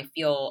 I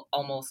feel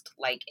almost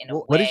like in a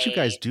Well, what did you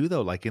guys way, do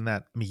though? Like in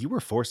that, I mean, you were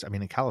forced. I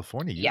mean, in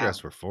California, you yeah.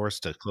 guys were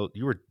forced to close.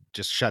 You were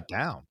just shut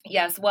down.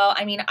 Yes. Well,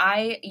 I mean,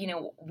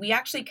 we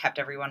actually kept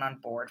everyone on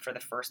board for the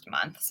first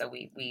month. So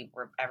we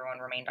were, everyone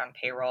remained on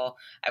payroll.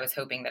 I was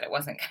hoping that it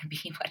wasn't going to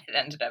be what it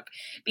ended up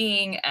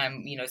being.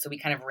 So we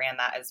kind of ran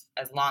that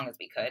as long as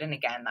we could. And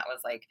again, that was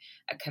like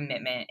a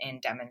commitment in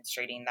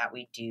demonstrating that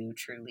we do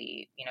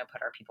truly,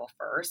 put our people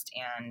first.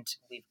 And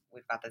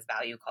we've got this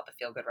value called the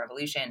feel good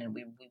revolution. And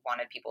we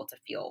wanted people to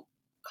feel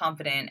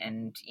confident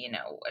and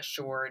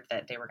assured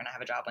that they were going to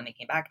have a job when they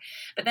came back.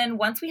 But then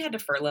once we had to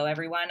furlough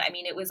everyone, I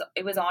mean, it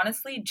was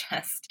honestly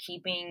just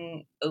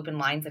keeping open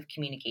lines of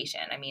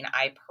communication. I mean,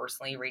 I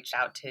personally reached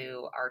out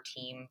to our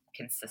team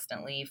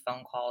consistently,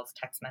 phone calls,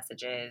 text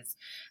messages.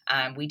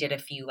 We did a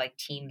few like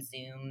team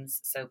Zooms,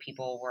 so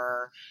people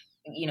were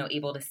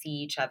able to see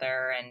each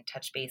other and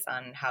touch base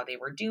on how they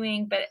were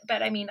doing.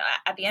 But I mean,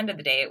 at the end of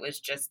the day, it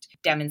was just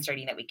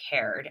demonstrating that we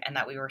cared and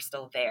that we were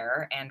still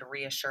there, and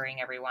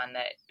reassuring everyone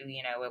that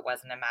it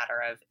wasn't a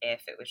matter of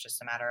if, it was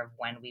just a matter of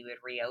when we would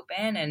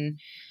reopen. And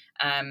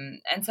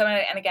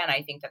again,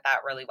 I think that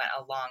really went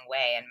a long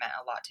way and meant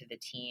a lot to the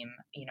team,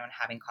 and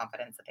having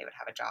confidence that they would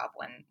have a job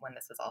when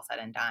this was all said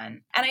and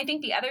done. And I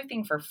think the other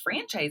thing for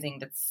franchising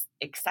that's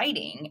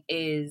exciting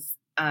is,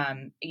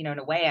 in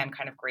a way, I'm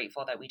kind of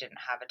grateful that we didn't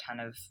have a ton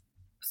of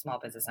small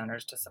business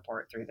owners to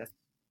support through this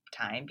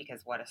time,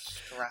 because what a That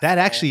stressful,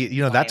 actually,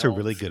 that's a wild,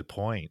 really good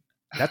point.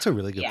 That's a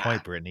really good yeah,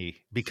 point, Brittany,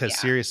 because yeah,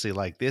 seriously,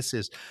 like this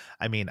is,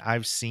 I mean,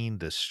 I've seen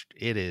this,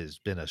 it has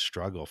been a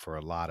struggle for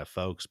a lot of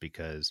folks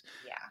because,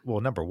 yeah,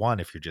 well, number one,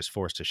 if you're just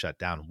forced to shut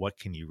down, what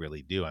can you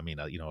really do? I mean,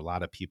 a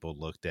lot of people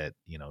looked at,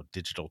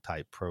 digital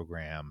type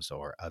programs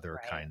or other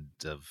right.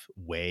 kinds of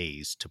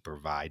ways to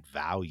provide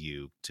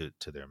value to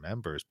their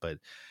members. But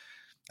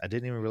I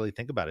didn't even really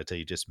think about it till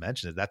you just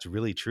mentioned it. That's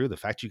really true. The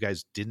fact you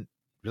guys didn't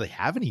really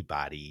have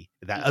anybody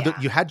that other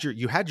Yeah,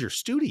 you had your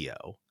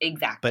studio, but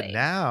exactly.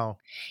 now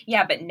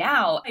Yeah, but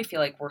now I feel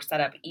like we're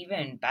set up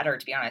even better,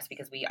 to be honest,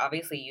 because we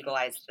obviously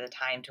utilized the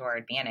time to our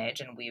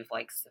advantage and we've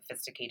like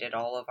sophisticated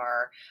all of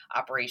our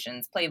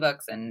operations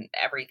playbooks and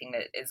everything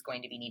that is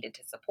going to be needed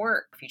to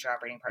support future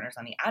operating partners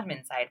on the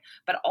admin side.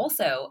 But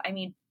also, I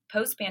mean,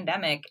 post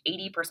pandemic,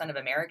 80% of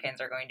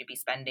Americans are going to be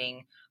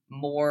spending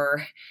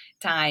more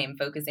time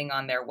focusing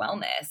on their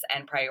wellness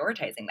and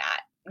prioritizing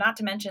that. Not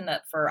to mention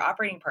that for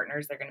operating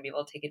partners, they're going to be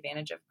able to take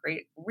advantage of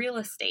great real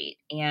estate.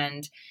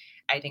 And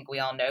I think we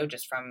all know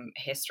just from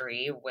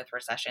history with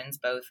recessions,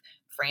 both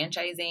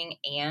franchising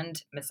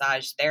and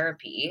massage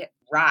therapy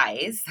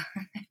rise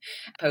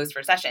post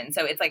recession.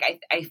 So it's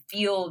like I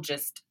feel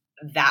just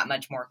that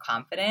much more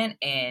confident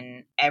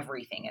in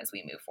everything as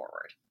we move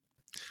forward.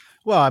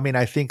 well, I mean,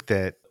 I think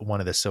that one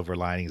of the silver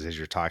linings as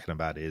you're talking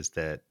about is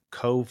that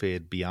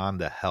COVID, beyond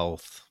the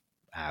health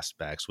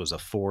aspects, was a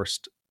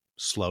forced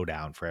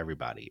slowdown for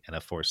everybody and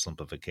a forced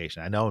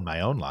simplification. I know in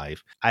my own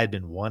life, I had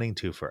been wanting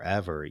to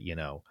forever,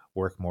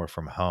 work more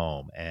from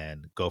home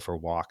and go for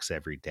walks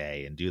every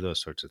day and do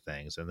those sorts of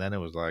things. And then it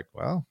was like,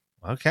 well,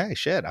 okay,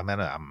 shit.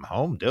 I'm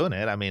home doing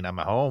it. I mean, I'm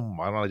at home.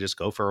 Why don't I just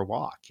go for a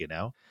walk?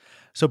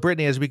 So,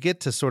 Brittany, as we get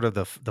to sort of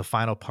the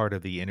final part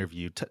of the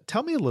interview,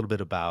 tell me a little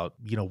bit about,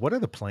 what are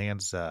the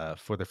plans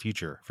for the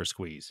future for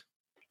Squeeze?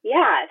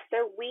 Yeah,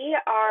 so we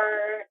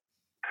are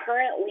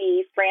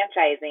currently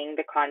franchising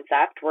the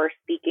concept. We're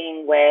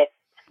speaking with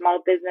small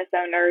business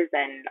owners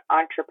and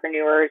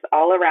entrepreneurs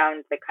all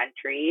around the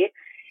country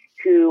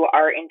who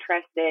are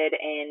interested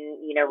in,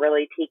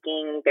 really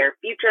taking their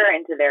future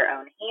into their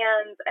own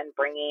hands and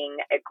bringing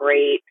a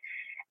great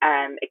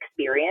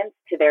experience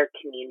to their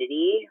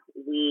community.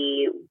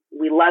 We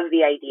love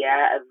the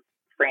idea of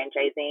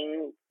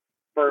franchising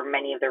for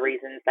many of the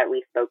reasons that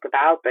we spoke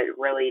about, but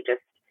really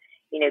just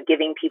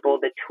giving people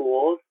the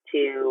tools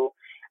to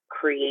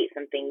create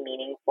something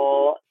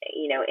meaningful,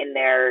 in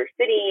their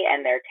city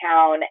and their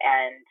town,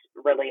 and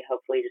really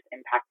hopefully just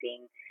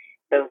impacting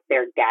both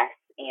their guests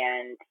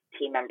and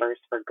team members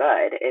for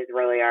good is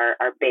really our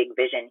big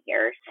vision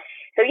here.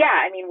 So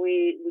yeah, I mean,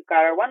 we've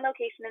got our one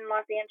location in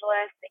Los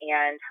Angeles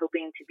and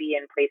hoping to be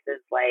in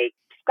places like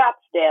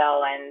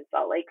Scottsdale and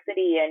Salt Lake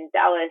City and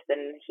Dallas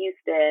and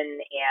Houston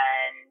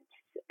and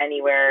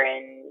anywhere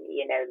in,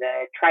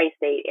 the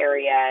tri-state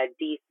area,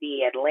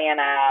 DC,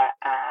 Atlanta,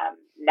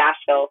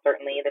 Nashville,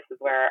 certainly. This is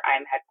where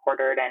I'm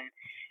headquartered,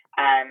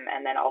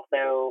 and then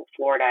also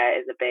Florida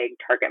is a big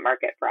target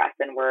market for us.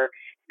 And we're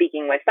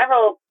speaking with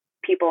several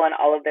people in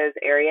all of those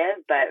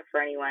areas, but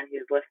for anyone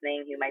who's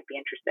listening who might be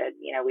interested,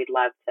 we'd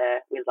love to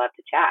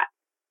chat.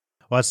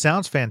 Well, it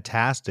sounds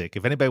fantastic.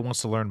 If anybody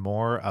wants to learn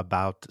more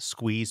about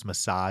Squeeze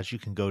Massage, you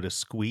can go to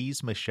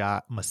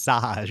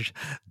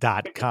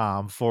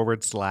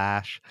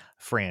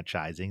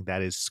squeezemassage.com/franchising.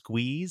 That is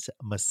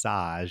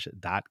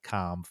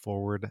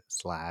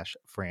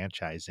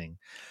squeezemassage.com/franchising.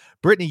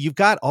 Brittany, you've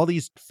got all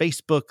these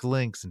Facebook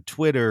links and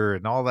Twitter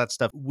and all that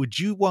stuff. Would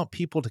you want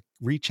people to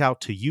reach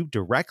out to you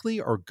directly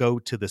or go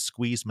to the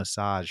Squeeze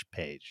Massage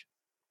page?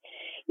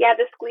 Yeah,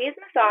 the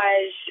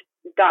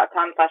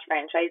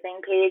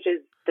squeezemassage.com/franchising page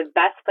is the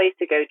best place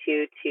to go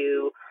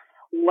to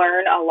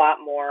learn a lot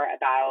more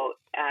about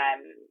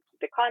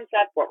the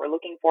concept, what we're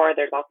looking for.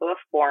 There's also a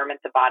form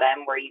at the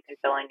bottom where you can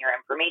fill in your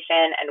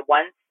information. And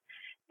once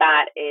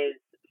that is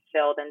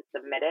filled and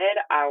submitted,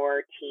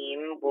 our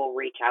team will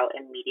reach out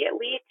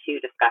immediately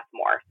to discuss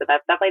more. So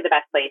that's definitely the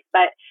best place.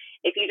 But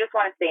if you just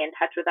want to stay in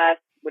touch with us,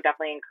 we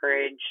definitely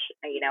encourage,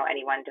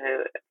 anyone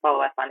to follow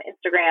us on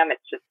Instagram.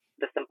 It's just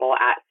the simple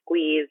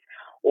 @squeeze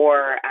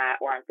or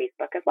on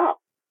Facebook as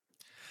well.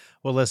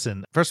 Well,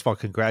 listen, first of all,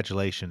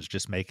 congratulations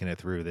just making it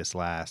through this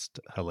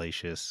last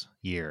hellacious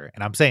year.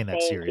 And I'm saying that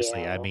Thank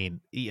seriously. I you. mean,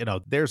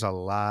 there's a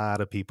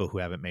lot of people who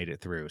haven't made it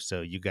through.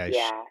 So you guys,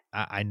 Yeah.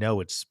 I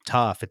know it's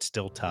tough. It's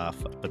still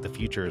tough, but the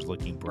future is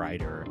looking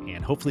brighter.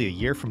 And hopefully a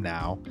year from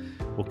now,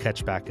 we'll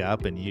catch back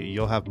up and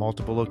you'll have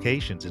multiple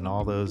locations in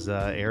all those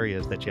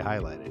areas that you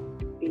highlighted.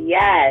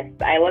 Yes,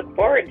 I look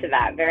forward to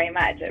that very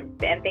much. And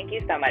thank you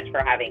so much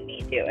for having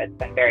me too. It's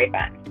been very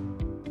fun.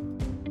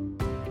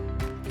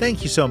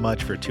 Thank you so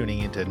much for tuning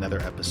into another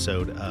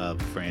episode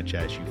of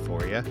Franchise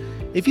Euphoria.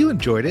 If you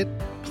enjoyed it,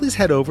 please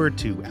head over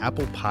to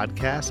Apple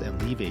Podcasts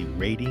and leave a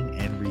rating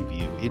and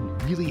review. It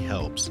really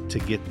helps to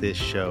get this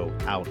show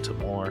out to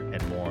more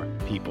and more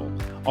people.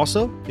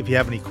 Also, if you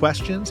have any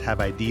questions, have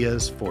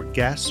ideas for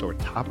guests or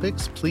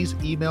topics, please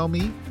email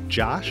me,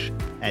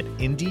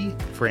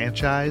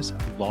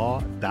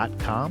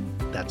 josh@indyfranchiselaw.com.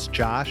 That's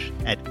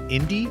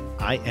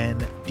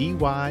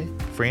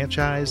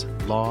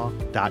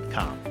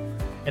josh@indyfranchiselaw.com.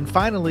 And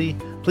finally,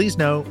 please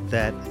note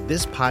that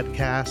this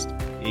podcast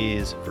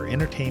is for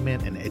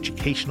entertainment and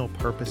educational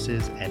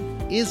purposes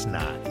and is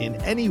not in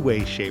any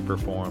way, shape, or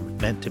form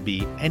meant to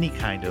be any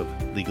kind of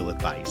legal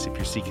advice. If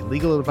you're seeking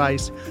legal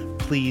advice,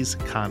 please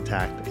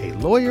contact a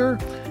lawyer.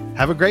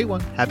 Have a great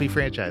one. Happy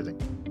franchising.